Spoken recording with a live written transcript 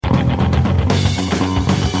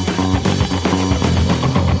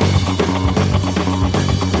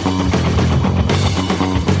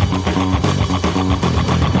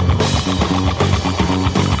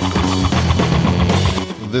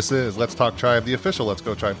This is Let's Talk Tribe, the official Let's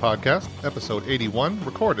Go Tribe podcast, episode 81,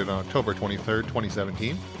 recorded on October 23rd,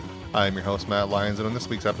 2017. I am your host, Matt Lyons, and on this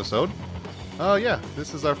week's episode,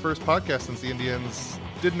 this is our first podcast since the Indians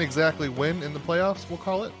didn't exactly win in the playoffs, we'll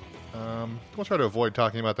call it. We'll try to avoid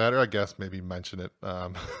talking about that, or I guess maybe mention it,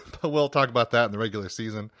 but we'll talk about that in the regular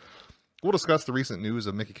season. We'll discuss the recent news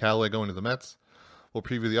of Mickey Callaway going to the Mets. We'll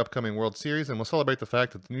preview the upcoming World Series, and we'll celebrate the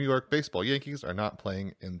fact that the New York baseball Yankees are not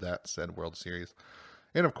playing in that said World Series.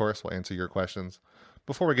 And of course, we'll answer your questions.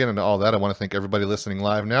 Before we get into all that, I want to thank everybody listening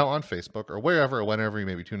live now on Facebook or wherever or whenever you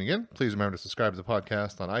may be tuning in. Please remember to subscribe to the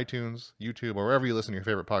podcast on iTunes, YouTube, or wherever you listen to your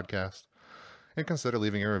favorite podcast. And consider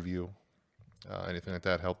leaving a review. Anything like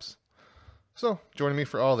that helps. So, joining me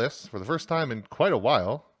for all this, for the first time in quite a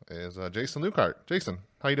while, is Jason Lukart. Jason,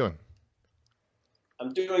 how you doing?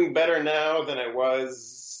 I'm doing better now than I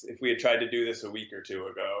was if we had tried to do this a week or two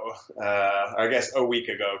ago. I guess a week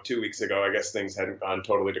ago, 2 weeks ago, I guess things hadn't gone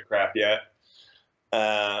totally to crap yet.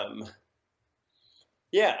 I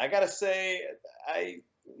gotta say,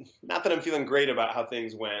 not that I'm feeling great about how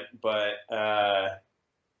things went, but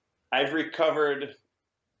I've recovered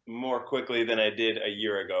more quickly than I did a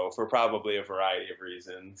year ago for probably a variety of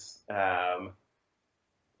reasons.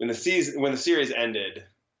 When the series ended,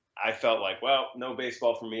 I felt like, well, no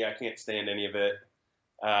baseball for me. I can't stand any of it.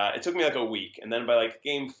 It took me like a week. And then by like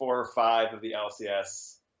game 4 or 5 of the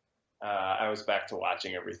LCS, I was back to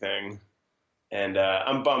watching everything. And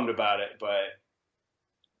I'm bummed about it, but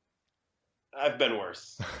I've been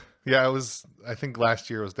worse. Yeah, I think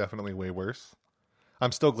last year was definitely way worse.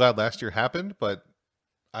 I'm still glad last year happened, but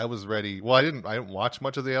I was ready. Well, I didn't watch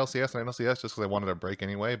much of the LCS and NLCS just because I wanted a break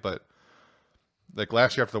anyway, but like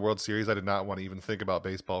last year after the World Series, I did not want to even think about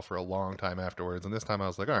baseball for a long time afterwards. And this time I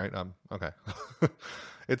was like, all right, okay.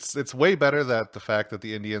 It's way better that the fact that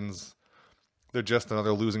the Indians, they're just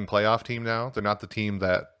another losing playoff team now. They're not the team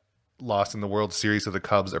that lost in the World Series to the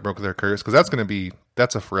Cubs that broke their curse. Because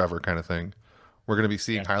that's a forever kind of thing. We're going to be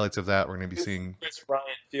seeing highlights of that. We're going to be seeing Chris Bryant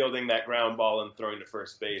fielding that ground ball and throwing to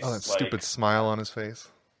first base. Oh, that stupid smile on his face.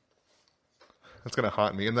 That's going to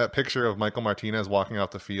haunt me. And that picture of Michael Martinez walking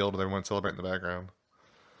off the field with everyone celebrating in the background.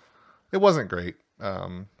 It wasn't great.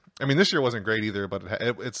 This year wasn't great either, but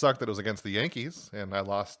it sucked that it was against the Yankees, and I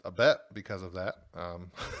lost a bet because of that.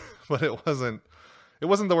 But it wasn't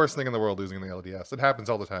the worst thing in the world losing in the LDS. It happens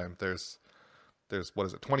all the time. There's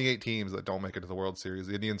 28 teams that don't make it to the World Series.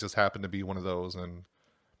 The Indians just happen to be one of those, and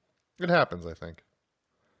it happens, I think.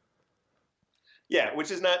 Yeah,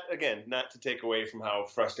 which is not to take away from how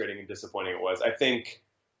frustrating and disappointing it was. I think,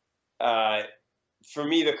 for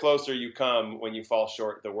me, the closer you come when you fall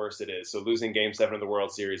short, the worse it is. So losing Game 7 of the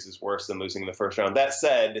World Series is worse than losing in the first round. That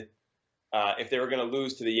said, if they were going to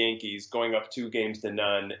lose to the Yankees, going up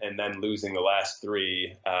 2-0 and then losing the last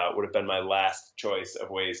 3 would have been my last choice of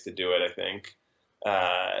ways to do it, I think.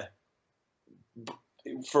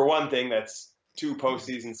 For one thing, that's 2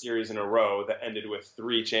 postseason series in a row that ended with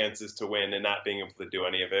 3 chances to win and not being able to do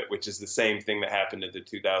any of it, which is the same thing that happened at the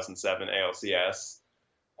 2007 ALCS.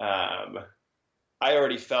 I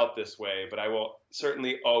already felt this way, but I will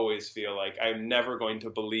certainly always feel like I'm never going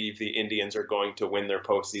to believe the Indians are going to win their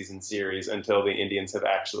postseason series until the Indians have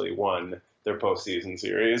actually won their postseason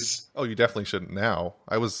series. Oh, you definitely shouldn't now.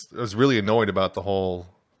 I was really annoyed about the whole,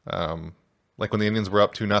 like when the Indians were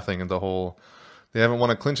up 2-0 and the whole, they haven't won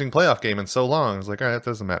a clinching playoff game in so long. I was like, all right, that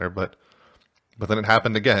doesn't matter. But then it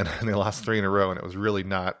happened again, and they lost 3 in a row, and it was really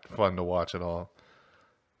not fun to watch at all.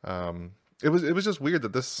 It was just weird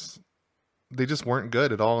that they just weren't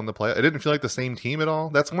good at all in the play. It didn't feel like the same team at all.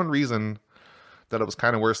 That's one reason that it was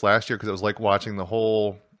kind of worse last year, because it was like watching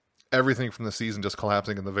everything from the season just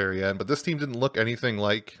collapsing in the very end. But this team didn't look anything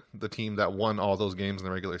like the team that won all those games in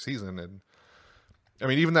the regular season. And I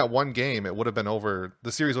mean, even that one game, it would have been over.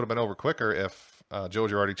 The series would have been over quicker if Joe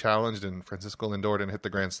Girardi challenged and Francisco Lindor didn't hit the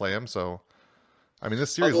grand slam. So, I mean,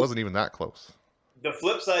 this series wasn't even that close. The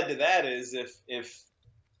flip side to that is if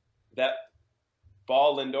that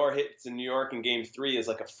ball Lindor hits in New York in Game 3 is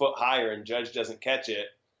like a foot higher and Judge doesn't catch it,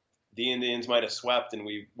 the Indians might have swept and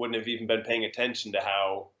we wouldn't have even been paying attention to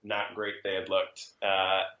how not great they had looked.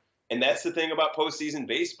 And that's the thing about postseason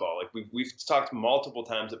baseball. Like we've talked multiple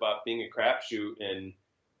times about being a crapshoot, and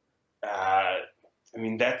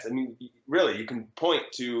really, you can point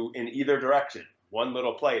to in either direction one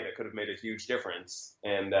little play that could have made a huge difference.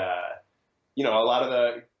 And a lot of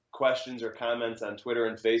the questions or comments on Twitter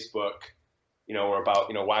and Facebook, were about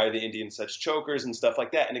why are the Indians such chokers and stuff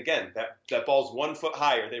like that. And again, that ball's 1 foot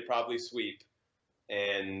higher, they probably sweep,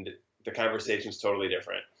 and the conversation's totally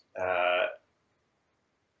different.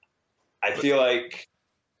 I feel like,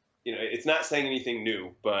 it's not saying anything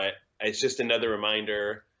new, but it's just another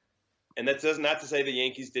reminder and that does not to say the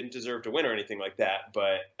Yankees didn't deserve to win or anything like that,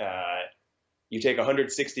 but you take a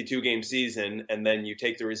 162-game season and then you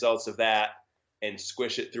take the results of that and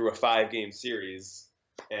squish it through a 5-game series,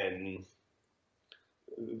 and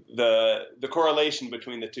the correlation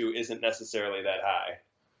between the two isn't necessarily that high.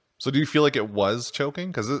 So do you feel like it was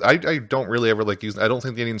choking? Because I don't really ever like use. I don't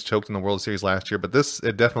think the Indians choked in the World Series last year, but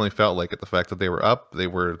it definitely felt like it. The fact that they were up, they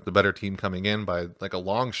were the better team coming in by like a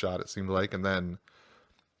long shot, it seemed like, and then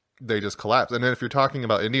they just collapsed. And then if you're talking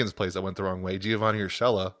about Indians plays that went the wrong way, Giovanni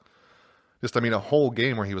Urshela, a whole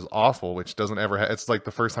game where he was awful, which doesn't ever. It's like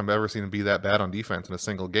the first time I've ever seen him be that bad on defense in a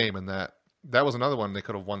single game, and that was another one they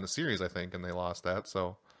could have won the series, I think, and they lost that.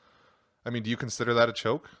 So, I mean, do you consider that a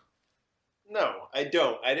choke? No, I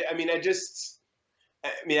don't. I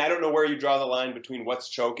don't know where you draw the line between what's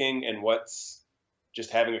choking and what's just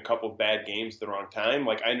having a couple bad games at the wrong time.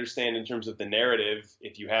 Like, I understand in terms of the narrative,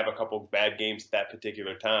 if you have a couple bad games at that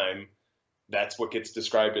particular time, that's what gets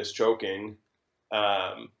described as choking.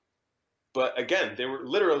 But again, they were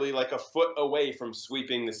literally like a foot away from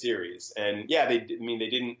sweeping the series. And yeah, they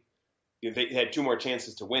had 2 more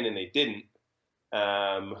chances to win and they didn't.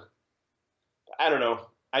 I don't know.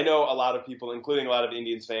 I know a lot of people, including a lot of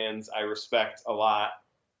Indians fans, I respect a lot,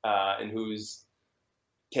 and whose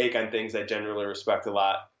take on things I generally respect a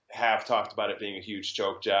lot, have talked about it being a huge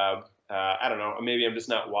choke job. I don't know. Maybe I'm just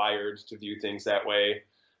not wired to view things that way.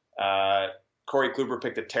 Corey Kluber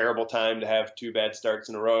picked a terrible time to have 2 bad starts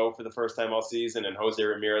in a row for the first time all season, and Jose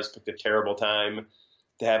Ramirez picked a terrible time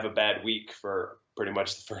to have a bad week for pretty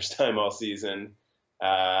much the first time all season.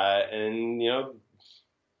 And,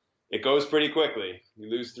 it goes pretty quickly. You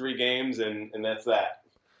lose 3 games, and that's that.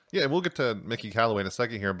 Yeah, we'll get to Mickey Callaway in a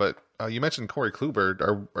second here, but you mentioned Corey Kluber.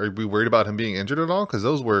 Are we worried about him being injured at all? Because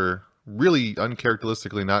those were really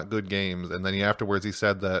uncharacteristically not good games. And then afterwards he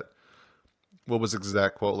said that, what was his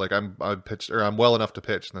exact quote? Like, I'm well enough to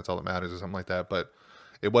pitch, and that's all that matters, or something like that. But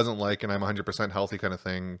it wasn't like I'm 100% healthy kind of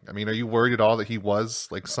thing. I mean, are you worried at all that he was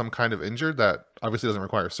like some kind of injured that obviously doesn't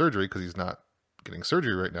require surgery because he's not getting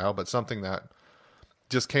surgery right now, but something that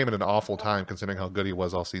just came at an awful time considering how good he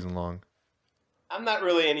was all season long? I'm not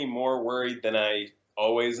really any more worried than I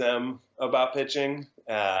always am about pitching.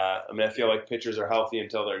 I feel like pitchers are healthy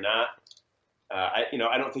until they're not. I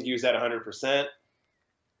don't think he was at 100%.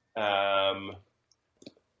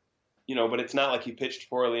 But it's not like he pitched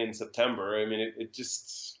poorly in September. I mean, it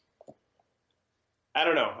just, I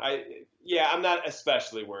don't know. I'm not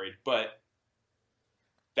especially worried, but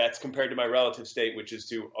that's compared to my relative state, which is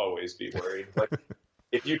to always be worried. Like,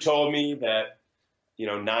 if you told me that,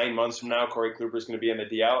 9 months from now, Corey Kluber is going to be in the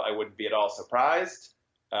DL, I wouldn't be at all surprised.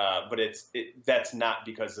 But that's not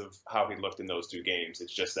because of how he looked in those 2 games.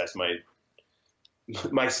 It's just that's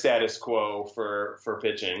my status quo for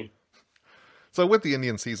pitching. So with the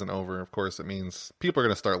Indian season over, of course, it means people are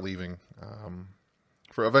going to start leaving.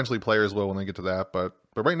 For eventually players will when they get to that. But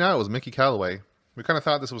right now it was Mickey Callaway. We kind of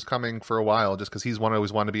thought this was coming for a while just because he's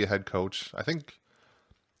always wanted to be a head coach. I think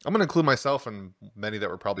I'm going to include myself and many that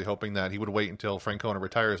were probably hoping that he would wait until Francona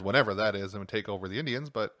retires, whenever that is, and would take over the Indians.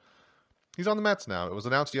 But he's on the Mets now. It was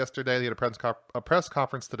announced yesterday. He had a press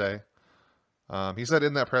conference today. He said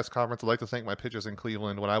in that press conference, "I'd like to thank my pitchers in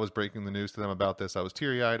Cleveland. When I was breaking the news to them about this, I was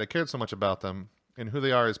teary-eyed. I cared so much about them and who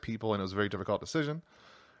they are as people, and it was a very difficult decision.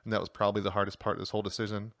 And that was probably the hardest part of this whole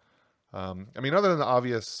decision." Other than the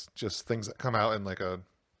obvious just things that come out in like a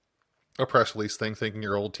press release thing, thanking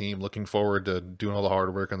your old team, looking forward to doing all the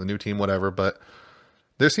hard work on the new team, whatever. But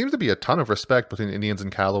there seems to be a ton of respect between the Indians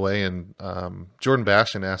and Callaway. And Jordan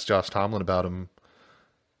Bastian asked Josh Tomlin about him.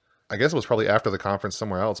 I guess it was probably after the conference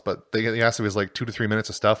somewhere else, but they asked if he was like 2 to 3 minutes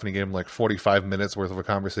of stuff, and he gave him like 45 minutes worth of a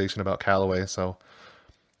conversation about Callaway. So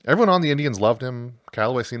everyone on the Indians loved him.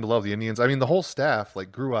 Callaway seemed to love the Indians. I mean, the whole staff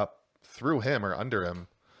like grew up through him or under him.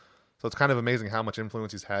 So it's kind of amazing how much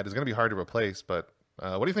influence he's had. It's going to be hard to replace, but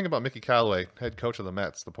what do you think about Mickey Callaway, head coach of the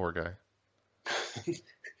Mets, the poor guy?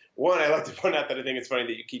 One, I like to point out that I think it's funny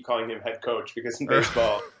that you keep calling him head coach, because in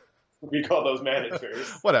baseball, we call those managers.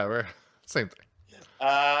 Whatever. Same thing.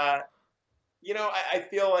 I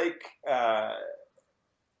feel like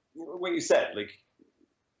what you said, like,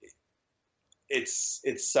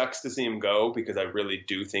 it sucks to see him go, because I really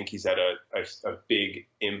do think he's had a big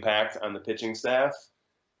impact on the pitching staff.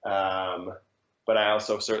 But I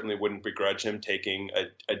also certainly wouldn't begrudge him taking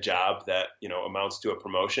a job that, amounts to a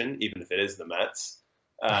promotion, even if it is the Mets.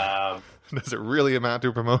 Does it really amount to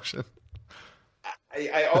a promotion?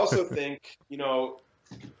 I also think,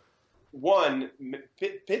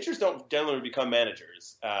 pitchers don't generally become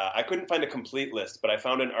managers. I couldn't find a complete list, but I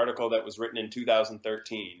found an article that was written in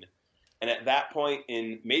 2013. And at that point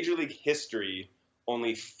in Major League history,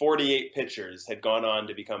 only 48 pitchers had gone on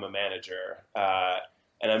to become a manager.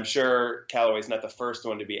 And I'm sure Callaway's not the first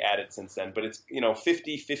one to be added since then, but it's,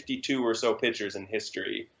 50, 52 or so pitchers in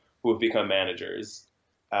history who have become managers.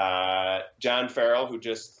 John Farrell, who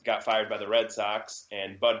just got fired by the Red Sox,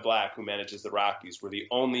 and Bud Black, who manages the Rockies, were the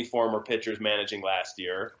only former pitchers managing last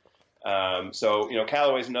year. So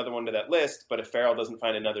Callaway's another one to that list, but if Farrell doesn't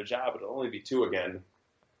find another job, it'll only be 2 again.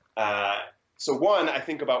 So one, I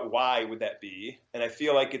think about why would that be? And I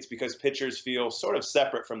feel like it's because pitchers feel sort of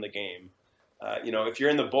separate from the game. If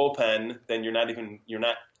you're in the bullpen, then you're not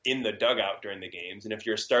in the dugout during the games. And if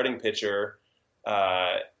you're a starting pitcher,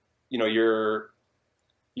 you're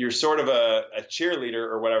sort of a cheerleader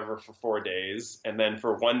or whatever for 4 days. And then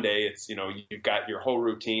for one day, it's, you've got your whole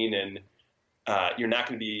routine, and you're not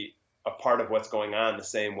going to be a part of what's going on the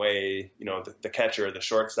same way, the catcher, the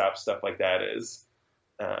shortstop, stuff like that is.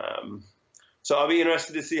 So I'll be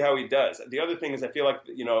interested to see how he does. The other thing is I feel like,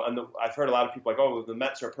 I've heard a lot of people like, oh, the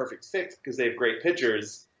Mets are a perfect fit because they have great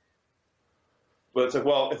pitchers. But it's like,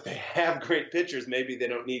 well, if they have great pitchers, maybe they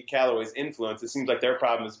don't need Callaway's influence. It seems like their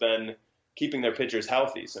problem has been keeping their pitchers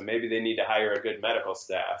healthy. So maybe they need to hire a good medical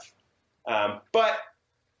staff. But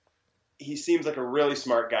he seems like a really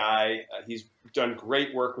smart guy. He's done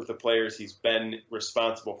great work with the players he's been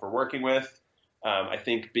responsible for working with. I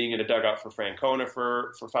think being in a dugout for Francona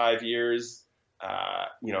for 5 years,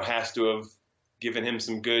 has to have given him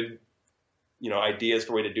some good, ideas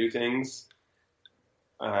for way to do things.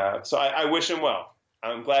 So I wish him well.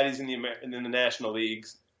 I'm glad he's in the National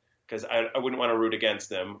Leagues because I wouldn't want to root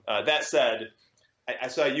against him. That said, I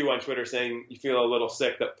saw you on Twitter saying you feel a little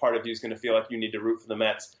sick that part of you is going to feel like you need to root for the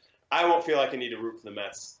Mets. I won't feel like I need to root for the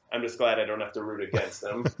Mets. I'm just glad I don't have to root against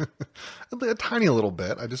them. A tiny little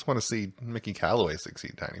bit. I just want to see Mickey Callaway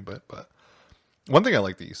succeed a tiny bit. But one thing I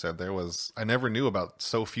like that you said there was I never knew about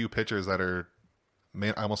so few pitchers that are,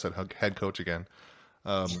 I almost said head coach again,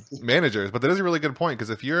 managers. But that is a really good point because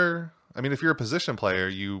if you're a position player,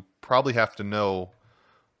 you probably have to know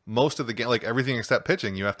most of the game, like everything except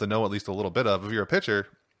pitching, you have to know at least a little bit of. If you're a pitcher,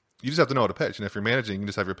 you just have to know how to pitch. And if you're managing, you can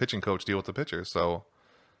just have your pitching coach deal with the pitchers. So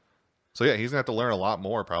yeah, he's gonna have to learn a lot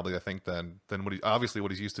more probably, I think, than what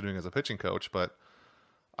he's used to doing as a pitching coach. But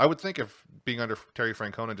I would think if being under Terry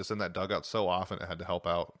Francona just in that dugout so often, it had to help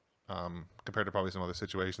out compared to probably some other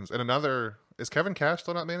situations. And is Kevin Cash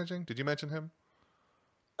still not managing? Did you mention him?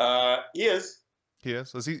 He is. He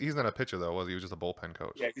is? He's not a pitcher though, was he? He was just a bullpen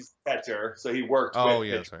coach. Yeah, he's a catcher, so he worked. Oh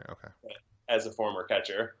yeah, sorry. Okay. As a former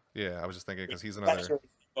catcher. Yeah, I was just thinking because he's another. Catcher is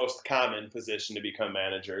the most common position to become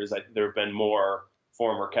managers. There have been more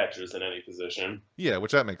former catchers in any position. Yeah,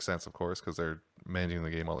 which that makes sense, of course, because they're managing the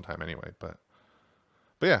game all the time anyway. But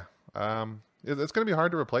yeah, it's going to be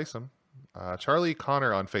hard to replace him. Charlie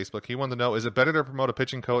Connor on Facebook, he wanted to know, is it better to promote a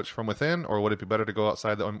pitching coach from within, or would it be better to go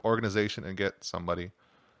outside the organization and get somebody?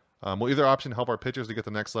 Will either option help our pitchers to get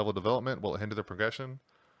the next level of development? Will it hinder the progression?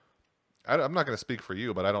 I'm not going to speak for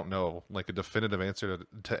you, but I don't know like a definitive answer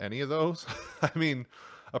to any of those. I mean,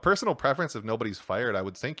 a personal preference, if nobody's fired, I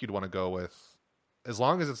would think you'd want to go with, as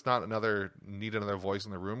long as it's not another voice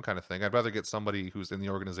in the room kind of thing. I'd rather get somebody who's in the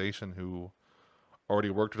organization who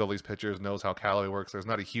already worked with all these pitchers, knows how Callaway works. There's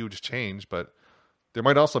not a huge change, but there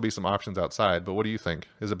might also be some options outside. But what do you think?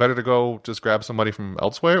 Is it better to go just grab somebody from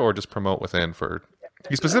elsewhere or just promote within for...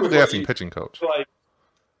 He's specifically asking pitching coach. Like,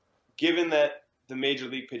 given that the major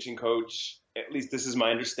league pitching coach, at least this is my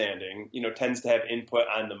understanding, tends to have input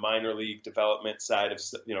on the minor league development side of,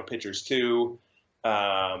 pitchers too.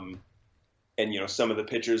 And, some of the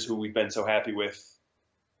pitchers who we've been so happy with,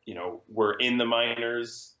 were in the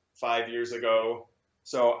minors 5 years ago.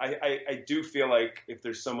 So I do feel like if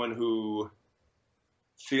there's someone who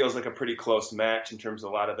feels like a pretty close match in terms of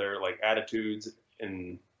a lot of their like attitudes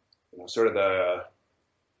and sort of the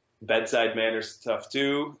bedside manner stuff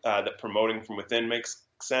too, that promoting from within makes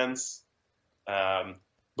sense. But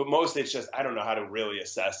mostly it's just, I don't know how to really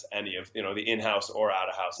assess any of, the in-house or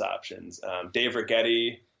out-of-house options. Dave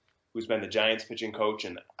Righetti, who's been the Giants pitching coach,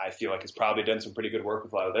 and I feel like has probably done some pretty good work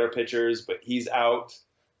with a lot of their pitchers, but he's out.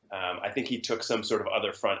 I think he took some sort of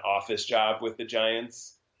other front office job with the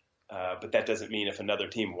Giants. But that doesn't mean if another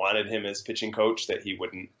team wanted him as pitching coach that he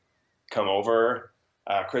wouldn't come over.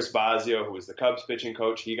 Chris Bosio, who was the Cubs pitching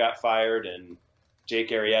coach, he got fired, and Jake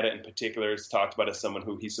Arrieta in particular is talked about as someone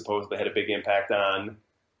who he supposedly had a big impact on.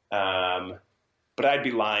 But I'd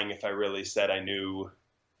be lying if I really said I knew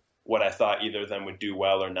what I thought either of them would do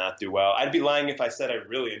well or not do well. I'd be lying if I said I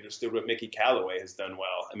really understood what Mickey Callaway has done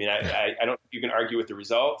well. I mean, I don't think you can argue with the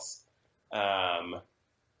results.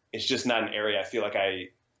 It's just not an area I feel like I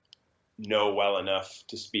know well enough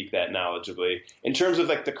to speak that knowledgeably. In terms of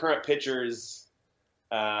like the current pitchers,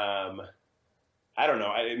 I don't know.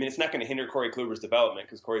 I mean, it's not going to hinder Corey Kluber's development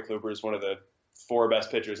because Corey Kluber is one of the 4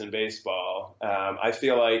 best pitchers in baseball. I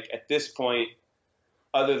feel like at this point,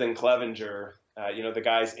 other than Clevenger, the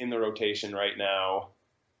guys in the rotation right now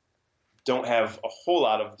don't have a whole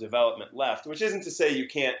lot of development left, which isn't to say you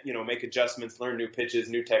can't, make adjustments, learn new pitches,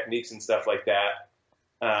 new techniques and stuff like that.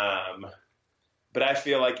 But I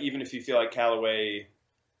feel like even if you feel like Callaway,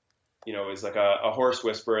 is like a horse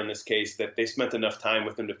whisperer in this case, that they spent enough time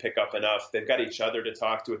with him to pick up enough. They've got each other to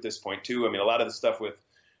talk to at this point too. I mean, a lot of the stuff with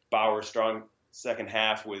Bauer, strong second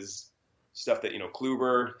half, was stuff that,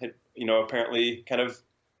 Kluber had, apparently kind of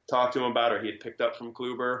talked to him about, or he had picked up from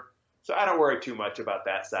Kluber. So I don't worry too much about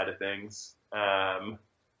that side of things. But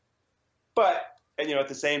at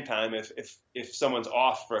the same time, if someone's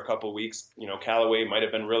off for a couple weeks, Callaway might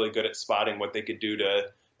have been really good at spotting what they could do to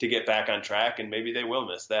get back on track, and maybe they will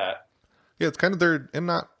miss that. Yeah, it's kind of they're in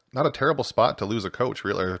not a terrible spot to lose a coach,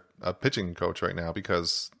 really, or a pitching coach right now,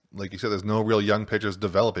 because like you said, there's no real young pitchers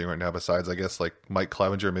developing right now besides, I guess, like Mike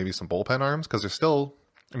Clevenger, maybe some bullpen arms, because there's still,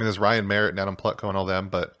 there's Ryan Merritt and Adam Plutko and all them,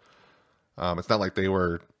 but it's not like they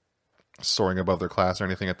were soaring above their class or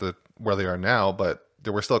anything at where they are now, but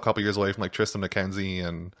they were still a couple years away from like Tristan McKenzie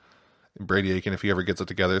and Brady Aiken if he ever gets it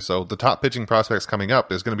together. So the top pitching prospects coming up,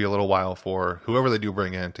 there's going to be a little while for whoever they do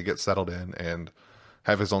bring in to get settled in and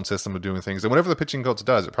have his own system of doing things. And whatever the pitching coach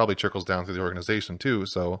does, it probably trickles down through the organization too.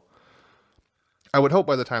 So I would hope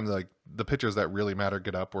by the time the pitchers that really matter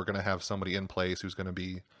get up, we're going to have somebody in place who's going to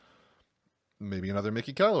be maybe another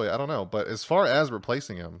Mickey Callaway. I don't know. But as far as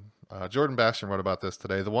replacing him, Jordan Bastian wrote about this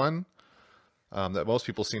today. The one that most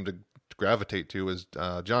people seem to gravitate to is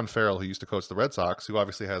John Farrell, who used to coach the Red Sox, who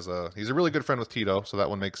obviously he's a really good friend with Tito, so that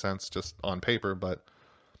one makes sense just on paper. But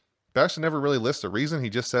Bastian never really lists a reason. He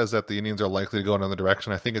just says that the Indians are likely to go in another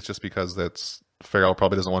direction. I think it's just because Farrell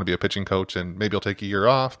probably doesn't want to be a pitching coach, and maybe he'll take a year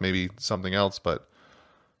off, maybe something else. But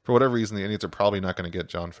for whatever reason, the Indians are probably not going to get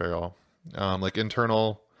John Farrell. Like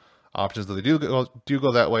internal options that they do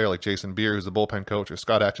go that way are like Jason Beer, who's the bullpen coach, or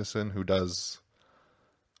Scott Atchison, who does.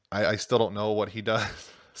 I still don't know what he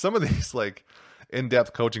does. Some of these like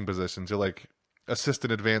in-depth coaching positions, you're like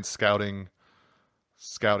assistant advanced scouting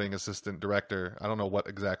assistant director. I don't know what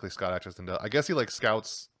exactly Scott Atchison does. I guess he like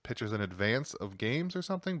scouts pitchers in advance of games or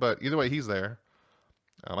something, but either way, he's there.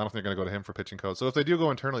 I don't think they're going to go to him for pitching coach. So if they do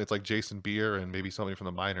go internally, it's like Jason Beer and maybe somebody from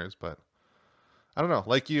the minors, but I don't know.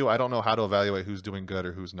 Like you, I don't know how to evaluate who's doing good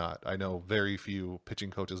or who's not. I know very few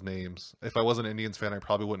pitching coaches' names. If I wasn't an Indians fan, I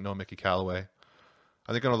probably wouldn't know Mickey Callaway.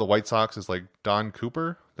 I think I know the White Sox is like Don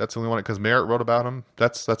Cooper. That's the only one because Merritt wrote about him.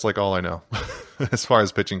 That's like all I know as far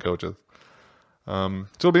as pitching coaches. So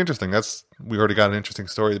it'll be interesting. We already got an interesting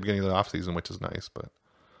story at the beginning of the offseason, which is nice. But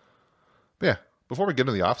yeah, before we get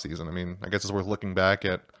into the offseason, I mean, I guess it's worth looking back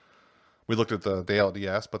at. We looked at the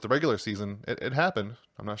ALDS, but the regular season, it happened.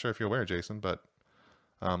 I'm not sure if you're aware, Jason, but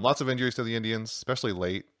lots of injuries to the Indians, especially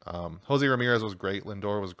late. Jose Ramirez was great.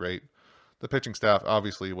 Lindor was great. The pitching staff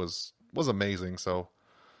obviously was amazing. So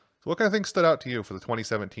what kind of things stood out to you for the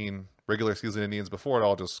 2017 regular season Indians before it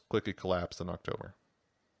all just quickly collapsed in October?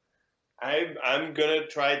 I'm going to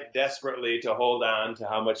try desperately to hold on to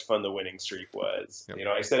how much fun the winning streak was. Yep.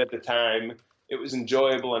 I said at the time it was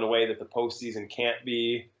enjoyable in a way that the postseason can't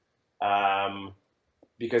be,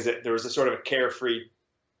 because there was a sort of a carefree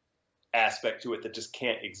aspect to it that just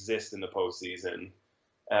can't exist in the postseason.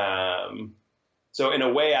 So in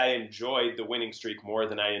a way, I enjoyed the winning streak more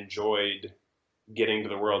than I enjoyed getting to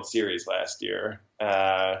the World Series last year.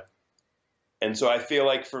 And so I feel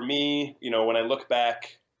like for me, when I look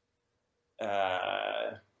back,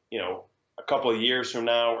 a couple of years from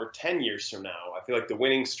now or 10 years from now, I feel like the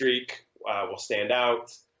winning streak will stand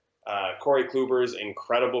out. Corey Kluber's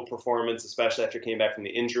incredible performance, especially after he came back from the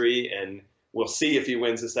injury, and we'll see if he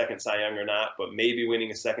wins the second Cy Young or not, but maybe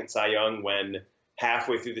winning a second Cy Young when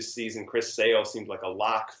halfway through the season, Chris Sale seemed like a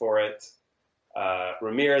lock for it.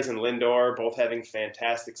 Ramirez and Lindor both having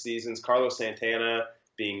fantastic seasons. Carlos Santana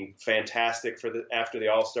being fantastic after the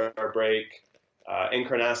All-Star break.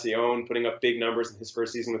 Encarnacion putting up big numbers in his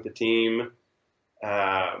first season with the team.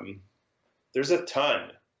 There's a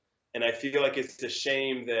ton. And I feel like it's a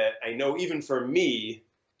shame that I know even for me,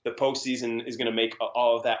 the postseason is going to make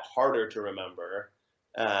all of that harder to remember.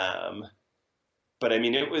 But I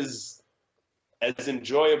mean, it was as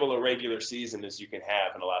enjoyable a regular season as you can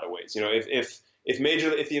have in a lot of ways.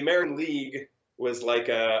 If the American League was like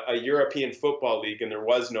a European football league and there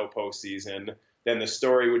was no postseason, then the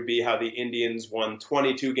story would be how the Indians won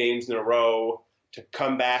 22 games in a row to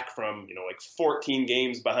come back from, 14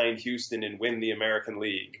 games behind Houston and win the American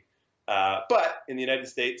League. But in the United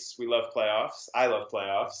States, we love playoffs. I love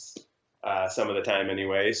playoffs. some of the time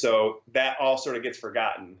anyway. So that all sort of gets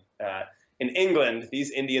forgotten. In England, these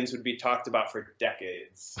Indians would be talked about for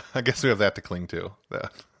decades. I guess we have that to cling to.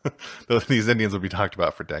 These Indians would be talked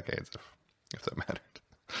about for decades, if that mattered.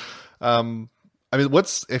 I mean,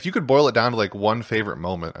 if you could boil it down to like one favorite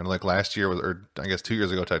moment, and like last year, or I guess 2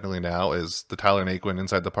 years ago, technically now, is the Tyler Naquin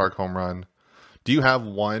inside the park home run. Do you have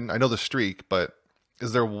one? I know the streak, but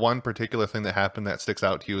is there one particular thing that happened that sticks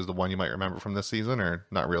out to you as the one you might remember from this season, or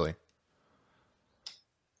not really?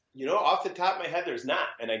 Off the top of my head, there's not.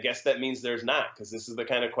 And I guess that means there's not, because this is the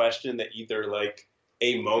kind of question that either like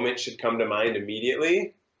a moment should come to mind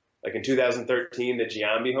immediately, like in 2013, the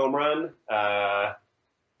Giambi home run.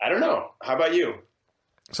 I don't know. How about you?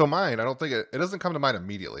 So mine, I don't think it doesn't come to mind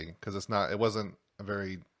immediately because it wasn't a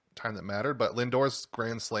very time that mattered, but Lindor's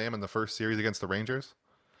grand slam in the first series against the Rangers.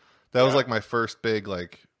 That was like my first big,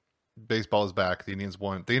 like, baseball is back. The Indians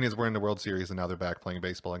won. The Indians were in the World Series and now they're back playing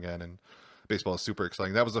baseball again. And baseball is super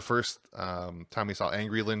exciting. That was the first time we saw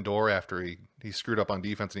angry Lindor after he screwed up on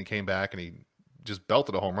defense and he came back and he just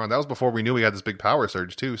belted a home run. That was before we knew he had this big power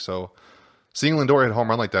surge too. So seeing Lindor hit a home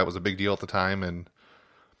run like that was a big deal at the time. And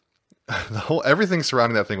everything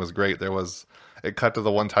surrounding that thing was great. It cut to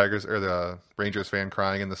the one Tigers or the Rangers fan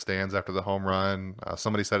crying in the stands after the home run.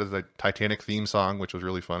 Somebody said it's a Titanic theme song, which was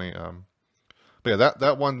really funny. But yeah,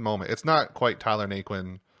 that one moment, it's not quite Tyler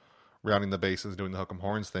Naquin rounding the bases, doing the hook 'em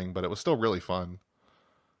horns thing, but it was still really fun.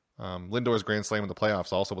 Lindor's grand slam in the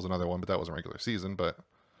playoffs also was another one, but that was a regular season. But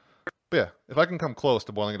yeah, if I can come close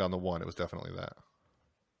to boiling it down to one, it was definitely that.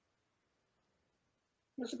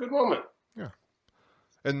 That's a good moment. Yeah.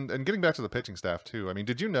 And getting back to the pitching staff too. I mean,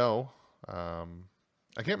 did you know? I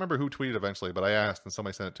can't remember who tweeted eventually, but I asked and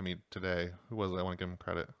somebody sent it to me today. Who was it? I want to give him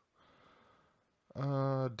credit.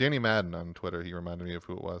 Danny Madden on Twitter. He reminded me of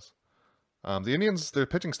who it was. The Indians, their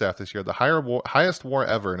pitching staff this year, the highest WAR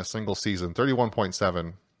ever in a single season,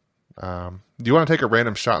 31.7. Do you want to take a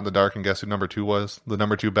random shot in the dark and guess who number 2 was? The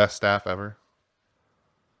number 2 best staff ever?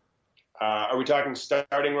 Are we talking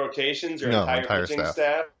starting rotations or entire pitching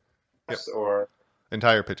staff? Yep. Or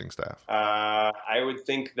entire pitching staff? I would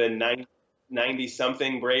think the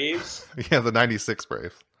 90-something Braves. Yeah, the 96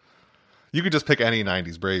 Braves. You could just pick any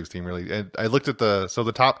 90s Braves team, really. And I looked at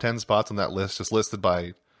the top 10 spots on that list, just listed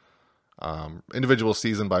by individual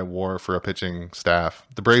season by WAR for a pitching staff.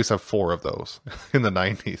 The Braves have 4 of those in the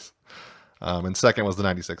 90s. And second was the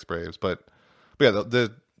 96 Braves. But yeah,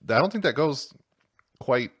 I don't think that goes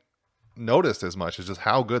quite noticed as much as just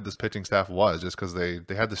how good this pitching staff was, just because they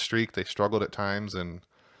had the streak, they struggled at times, and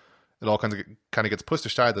it all kind of gets pushed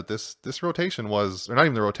aside that this rotation was, or not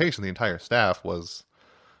even the rotation, the entire staff was.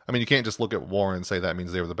 I mean, you can't just look at WAR and say that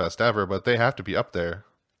means they were the best ever, but they have to be up there.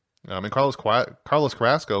 And Carlos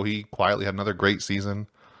Carrasco, he quietly had another great season,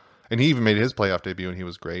 and he even made his playoff debut, and he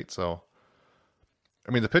was great. So,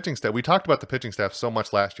 I mean, the pitching staff, we talked about the pitching staff so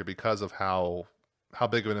much last year because of how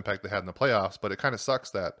big of an impact they had in the playoffs, but it kind of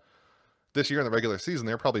sucks that this year in the regular season,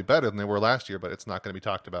 they're probably better than they were last year, but it's not going to be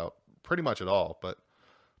talked about pretty much at all. But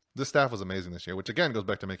this staff was amazing this year, which again goes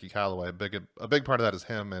back to Mickey Callaway. A big part of that is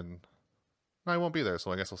him, and I won't be there,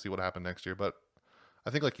 so I guess we'll see what happens next year. But I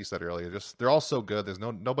think, like you said earlier, just they're all so good. There's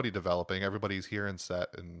nobody developing. Everybody's here and set,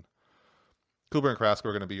 and Kluber and Carrasco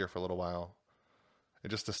are going to be here for a little while. And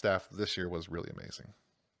just the staff this year was really amazing.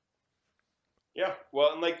 Yeah,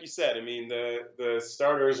 well, and like you said, I mean, the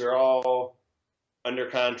starters are all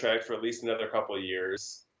under contract for at least another couple of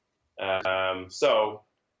years. So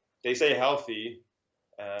they stay healthy.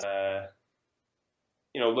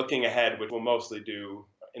 Looking ahead, which we'll mostly do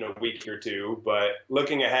in a week or two, but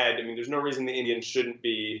looking ahead, I mean, there's no reason the Indians shouldn't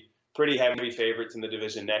be pretty heavy favorites in the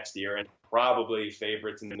division next year and probably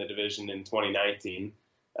favorites in the division in 2019.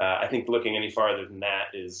 I think looking any farther than that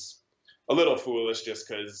is a little foolish just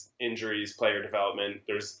because injuries, player development,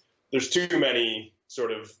 there's too many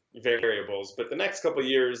sort of variables. But the next couple of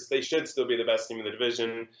years, they should still be the best team in the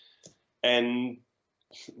division. And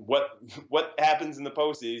what happens in the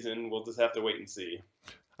postseason, we'll just have to wait and see.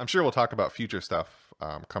 I'm sure we'll talk about future stuff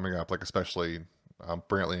coming up, like especially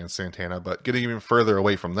Brantley and Santana. But getting even further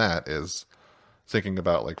away from that is thinking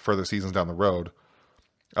about like further seasons down the road.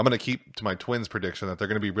 I'm going to keep to my Twins prediction that they're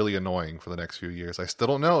going to be really annoying for the next few years. I still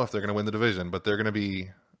don't know if they're going to win the division, but they're going to be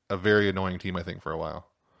a very annoying team, I think, for a while,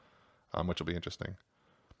 which will be interesting.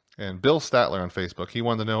 And Bill Statler on Facebook, he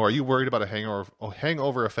wanted to know, are you worried about a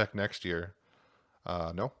hangover effect next year?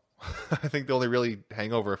 No. I think the only really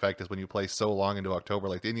hangover effect is when you play so long into October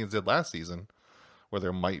like the Indians did last season, where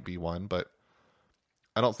there might be one, but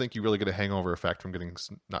I don't think you really get a hangover effect from getting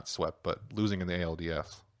not swept, but losing in the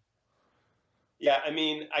ALDS. Yeah, I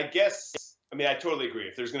mean, I totally agree.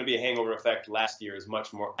 If there's going to be a hangover effect, last year is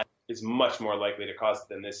is much more likely to cause it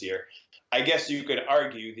than this year. I guess you could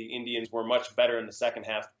argue the Indians were much better in the second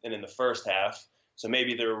half than in the first half, so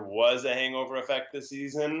maybe there was a hangover effect this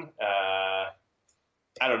season.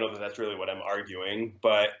 I don't know that that's really what I'm arguing,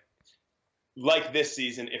 but like this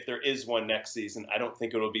season, if there is one next season, I don't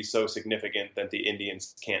think it will be so significant that the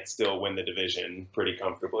Indians can't still win the division pretty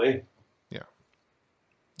comfortably. Yeah.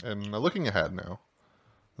 And looking ahead now,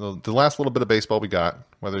 the last little bit of baseball we got,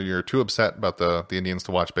 whether you're too upset about the Indians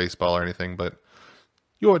to watch baseball or anything, but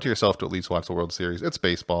you owe it to yourself to at least watch the World Series. It's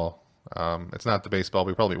baseball. It's not the baseball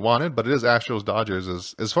we probably wanted, but it is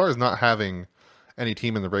Astros-Dodgers. As far as not having any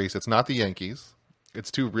team in the race, it's not the Yankees. It's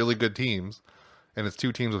two really good teams, and it's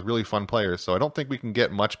two teams with really fun players, so I don't think we can get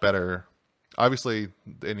much better. Obviously,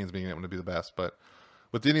 the Indians being able to be the best, but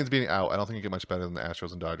with the Indians being out, I don't think you get much better than the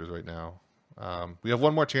Astros and Dodgers right now. We have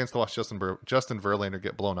one more chance to watch Justin Verlander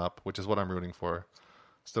get blown up, which is what I'm rooting for.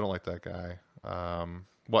 Still don't like that guy.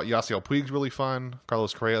 Yasiel Puig's really fun.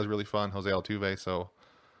 Carlos Correa is really fun. Jose Altuve. So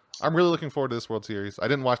I'm really looking forward to this World Series. I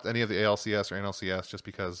didn't watch any of the ALCS or NLCS just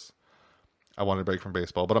because I wanted a break from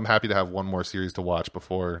baseball, but I'm happy to have one more series to watch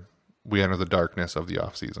before we enter the darkness of the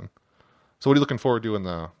off season. So what are you looking forward to in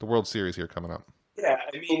the World Series here coming up? Yeah,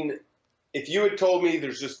 I mean, if you had told me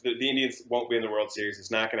there's just the Indians won't be in the World Series,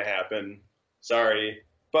 it's not going to happen. Sorry,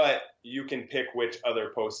 but you can pick which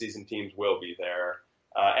other postseason teams will be there.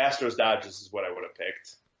 Astros Dodgers is what I would have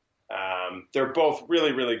picked. They're both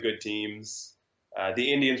really, really good teams.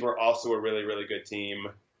 The Indians were also a really, really good team.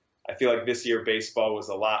 I feel like this year baseball was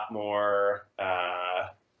a lot more,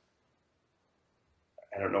 I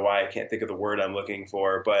don't know why I can't think of the word I'm looking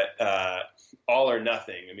for, but all or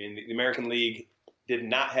nothing. I mean, the American League did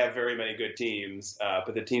not have very many good teams,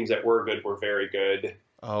 but the teams that were good were very good.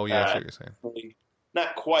 Oh, yeah, that's what you're saying.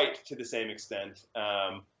 Not quite to the same extent.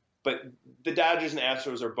 But the Dodgers and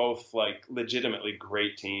Astros are both like legitimately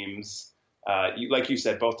great teams. Like you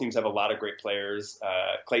said, both teams have a lot of great players.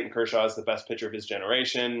 Clayton Kershaw is the best pitcher of his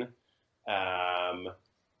generation. Puig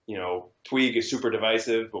is super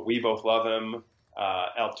divisive, but we both love him.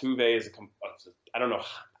 Altuve is I don't know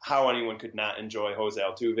how anyone could not enjoy Jose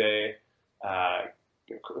Altuve.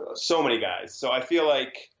 So many guys. So I feel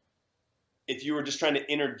like if you were just trying to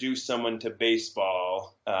introduce someone to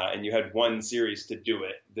baseball and you had one series to do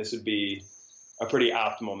it, this would be a pretty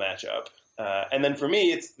optimal matchup. And then for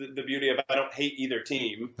me, it's the beauty of I don't hate either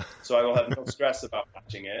team, so I will have no stress about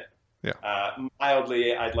watching it. Yeah.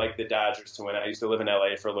 Mildly, I'd like the Dodgers to win. I used to live in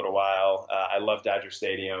LA for a little while. I love Dodger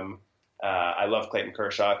Stadium. I love Clayton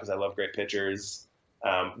Kershaw because I love great pitchers.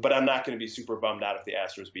 But I'm not going to be super bummed out if the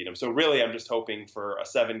Astros beat them. So really, I'm just hoping for a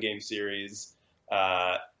 7-game series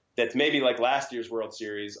that's maybe like last year's World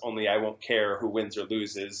Series, only I won't care who wins or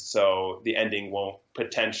loses, so the ending won't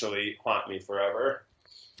potentially haunt me forever.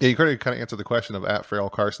 Yeah, you kind of answered the question of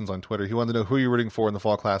 @FarrellCarsons on Twitter. He wanted to know who you're rooting for in the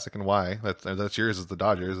Fall Classic and why. That's yours is the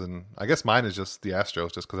Dodgers, and I guess mine is just the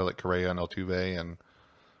Astros, just because I like Correa and Altuve and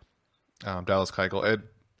Dallas Keuchel.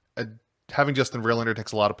 Having Justin Verlander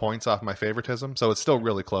takes a lot of points off my favoritism, so it's still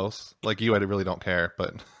really close. Like you, I really don't care,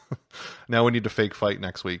 but now we need to fake fight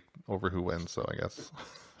next week over who wins, so I guess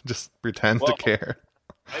just pretend to care.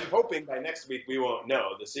 I'm hoping by next week we won't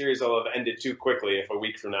know. The series will have ended too quickly if a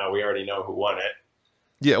week from now we already know who won it.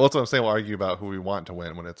 Yeah, well, that's what I'm saying. We'll argue about who we want to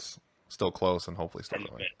win when it's still close and hopefully still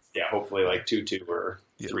going. Yeah, hopefully like 2-2 or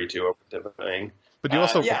 3-2 over the thing. But you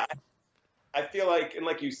also... I feel like, and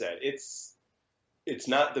like you said, it's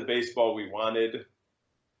not the baseball we wanted.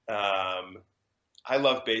 I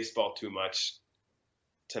love baseball too much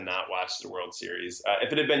to not watch the World Series.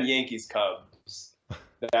 If it had been Yankees-Cubs,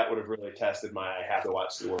 that would have really tested my I have to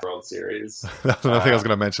watch the World Series. That's another thing I was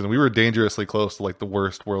going to mention. We were dangerously close to like the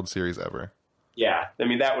worst World Series ever. Yeah, I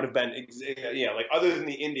mean, that would have been, like other than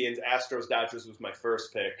the Indians, Astros, Dodgers was my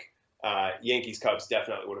first pick. Yankees, Cubs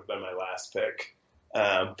definitely would have been my last pick.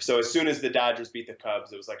 So as soon as the Dodgers beat the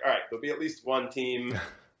Cubs, it was like, all right, there'll be at least one team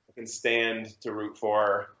I can stand to root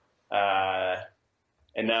for.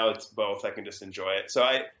 And now it's both. I can just enjoy it. So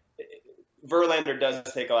Verlander does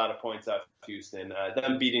take a lot of points off Houston.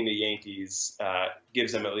 Them beating the Yankees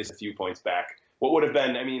gives them at least a few points back. What would have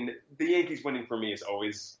been, I mean, the Yankees winning for me is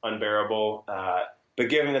always unbearable. But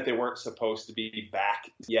given that they weren't supposed to be back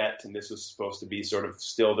yet, and this was supposed to be sort of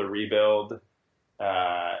still the rebuild,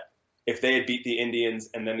 if they had beat the Indians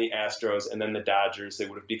and then the Astros and then the Dodgers, they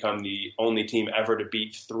would have become the only team ever to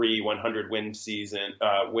beat 3 100-win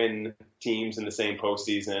win teams in the same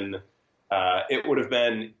postseason. It would have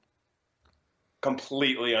been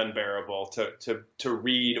completely unbearable to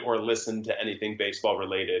read or listen to anything baseball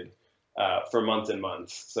related for months and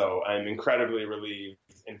months. So I'm incredibly relieved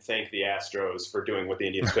and thank the Astros for doing what the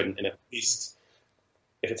Indians couldn't and at least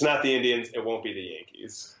if it's not the Indians, it won't be the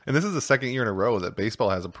Yankees. And this is the second year in a row that baseball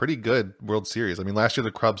has a pretty good World Series. I mean, last year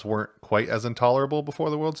the Cubs weren't quite as intolerable before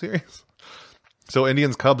the World Series. So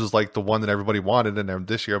Indians Cubs is like the one that everybody wanted, and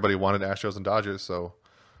this year everybody wanted Astros and Dodgers. So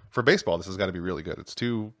for baseball, this has got to be really good. It's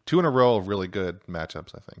two in a row of really good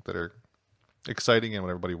matchups, I think, that are exciting and what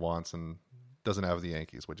everybody wants, and doesn't have the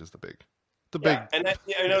Yankees, which is the big. And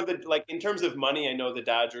I know that, like, in terms of money, I know the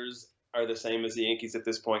Dodgers are the same as the Yankees at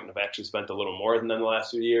this point, and have actually spent a little more than them the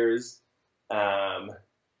last few years.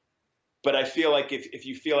 But I feel like if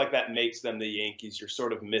you feel like that makes them the Yankees, you're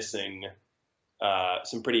sort of missing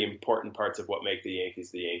some pretty important parts of what make the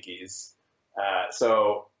Yankees the Yankees.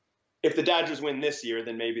 So if the Dodgers win this year,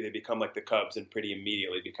 then maybe they become like the Cubs and pretty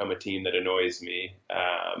immediately become a team that annoys me.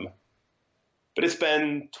 But it's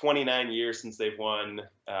been 29 years since they've won.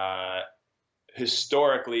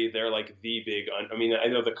 Historically, they're like the big. I mean, I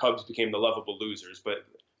know the Cubs became the lovable losers, but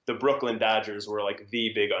the Brooklyn Dodgers were like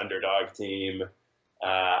the big underdog team.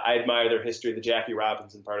 I admire their history, the Jackie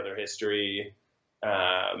Robinson part of their history.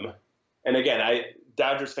 And again,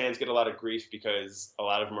 Dodgers fans get a lot of grief because a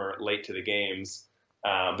lot of them are late to the games.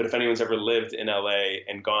 But if anyone's ever lived in LA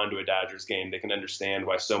and gone to a Dodgers game, they can understand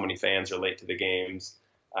why so many fans are late to the games.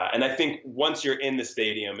 And I think once you're in the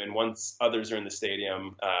stadium and once others are in the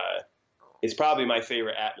stadium, it's probably my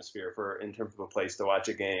favorite atmosphere in terms of a place to watch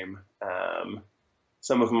a game.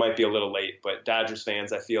 Some of them might be a little late, but Dodgers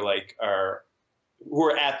fans, I feel like, who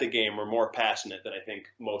are at the game are more passionate than I think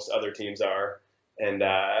most other teams are. And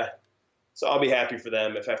so I'll be happy for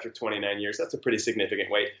them if after 29 years, that's a pretty significant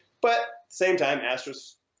wait. But at the same time,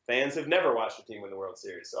 Astros fans have never watched a team win the World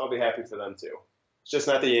Series, so I'll be happy for them too. It's just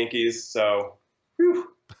not the Yankees, so whew.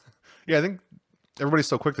 Yeah, I think everybody's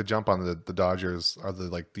so quick to jump on the Dodgers are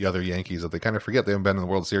the other Yankees that they kind of forget they haven't been in the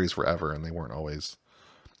World Series forever, and they weren't always.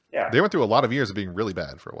 Yeah, they went through a lot of years of being really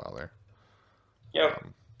bad for a while there. Yep.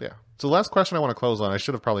 Yeah. So the last question I want to close on, I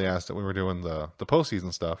should have probably asked it when we were doing the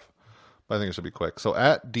postseason stuff, but I think it should be quick. So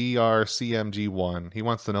at DRCMG1, he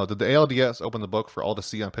wants to know, did the ALDS open the book for all to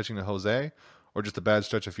see on pitching to Jose, or just a bad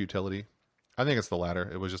stretch of futility? I think it's the latter.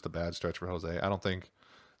 It was just a bad stretch for Jose. I don't think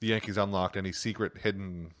the Yankees unlocked any secret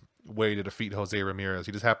hidden way to defeat Jose Ramirez.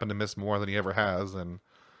 He just happened to miss more than he ever has, and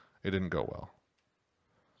it didn't go well.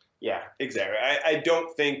 Yeah, exactly. I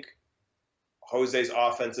don't think Jose's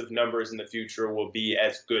offensive numbers in the future will be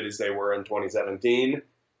as good as they were in 2017.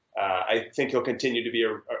 I think he'll continue to be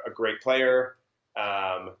a great player.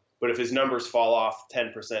 But if his numbers fall off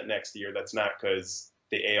 10% next year, that's not because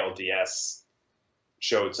the ALDS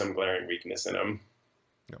showed some glaring weakness in him.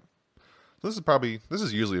 This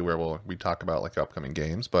is usually where we talk about like upcoming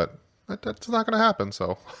games, but that's not going to happen.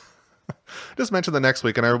 So just mention the next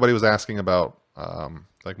week, and everybody was asking about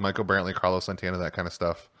like Michael Brantley, Carlos Santana, that kind of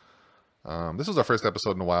stuff. This was our first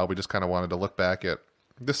episode in a while. We just kind of wanted to look back at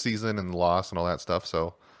this season and the loss and all that stuff.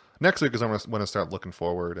 So next week is when I'm going to start looking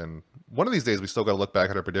forward, and one of these days we still got to look back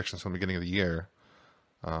at our predictions from the beginning of the year.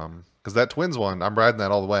 Because that Twins one, I'm riding that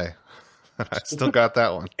all the way. I still got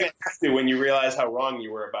that one. You have to when you realize how wrong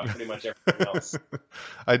you were about pretty much everything else.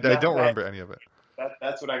 I don't remember any of it.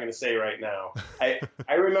 That's what I'm going to say right now.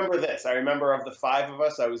 I remember this. I remember of the five of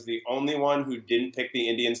us, I was the only one who didn't pick the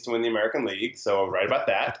Indians to win the American League, so right about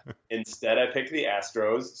that. Instead, I picked the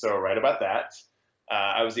Astros, so right about that.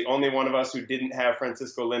 I was the only one of us who didn't have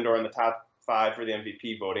Francisco Lindor in the top 5 for the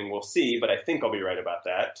MVP voting. We'll see, but I think I'll be right about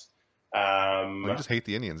that. You just hate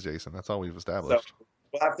the Indians, Jason. That's all we've established. So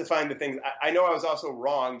we'll have to find the things. I know I was also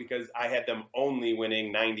wrong because I had them only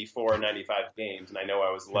winning 94 or 95 games, and I know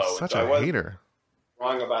I was low. You're such a hater.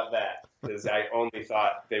 Wrong about that because I only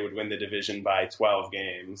thought they would win the division by 12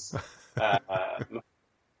 games. I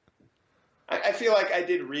feel like I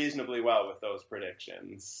did reasonably well with those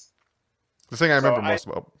predictions. The thing I remember most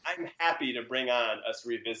about... I'm happy to bring on us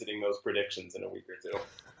revisiting those predictions in a week or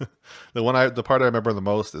two. The part I remember the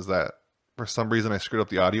most is that for some reason I screwed up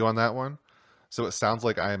the audio on that one. So it sounds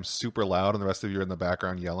like I am super loud and the rest of you are in the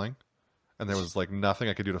background yelling. And there was like nothing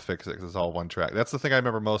I could do to fix it because it's all one track. That's the thing I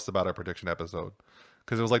remember most about our prediction episode.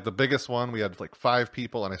 Because it was like the biggest one. We had like 5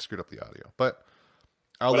 people and I screwed up the audio. But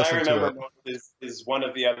I'll listen to it. What I remember is one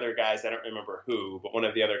of the other guys, I don't remember who, but one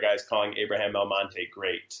of the other guys calling Abraham Almonte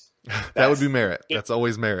great. That would be Merritt. That's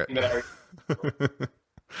always Merritt.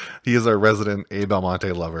 He is our resident Abe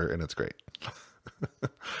Almonte lover, and it's great.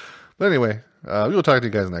 But anyway, we will talk to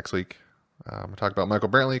you guys next week. We'll talk about Michael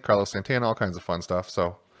Brantley, Carlos Santana, all kinds of fun stuff.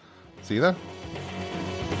 So, see you then.